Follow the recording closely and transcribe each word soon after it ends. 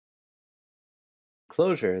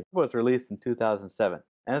Clojure was released in 2007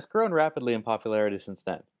 and has grown rapidly in popularity since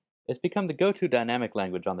then. It's become the go-to dynamic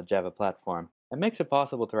language on the Java platform and makes it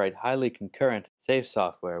possible to write highly concurrent, safe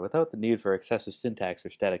software without the need for excessive syntax or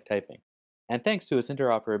static typing. And thanks to its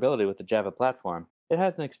interoperability with the Java platform, it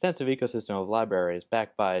has an extensive ecosystem of libraries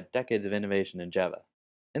backed by decades of innovation in Java.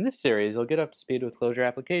 In this series, you'll get up to speed with Clojure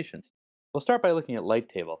applications. We'll start by looking at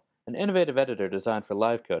Lighttable, an innovative editor designed for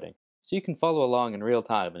live coding, so you can follow along in real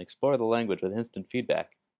time and explore the language with instant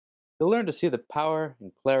feedback. You'll learn to see the power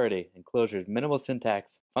and clarity in Clojure's minimal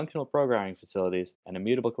syntax, functional programming facilities, and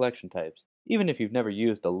immutable collection types, even if you've never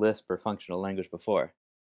used a Lisp or functional language before.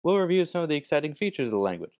 We'll review some of the exciting features of the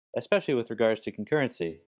language, especially with regards to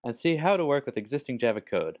concurrency, and see how to work with existing Java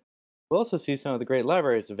code. We'll also see some of the great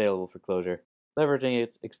libraries available for Clojure, leveraging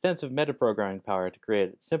its extensive metaprogramming power to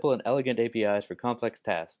create simple and elegant APIs for complex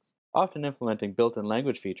tasks, often implementing built-in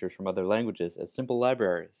language features from other languages as simple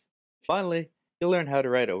libraries. Finally, you'll learn how to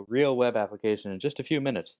write a real web application in just a few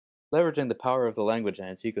minutes, leveraging the power of the language and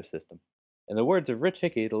its ecosystem. In the words of Rich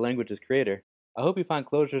Hickey, the language's creator, I hope you find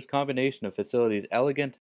Clojure's combination of facilities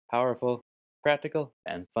elegant, powerful, practical,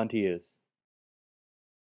 and fun to use.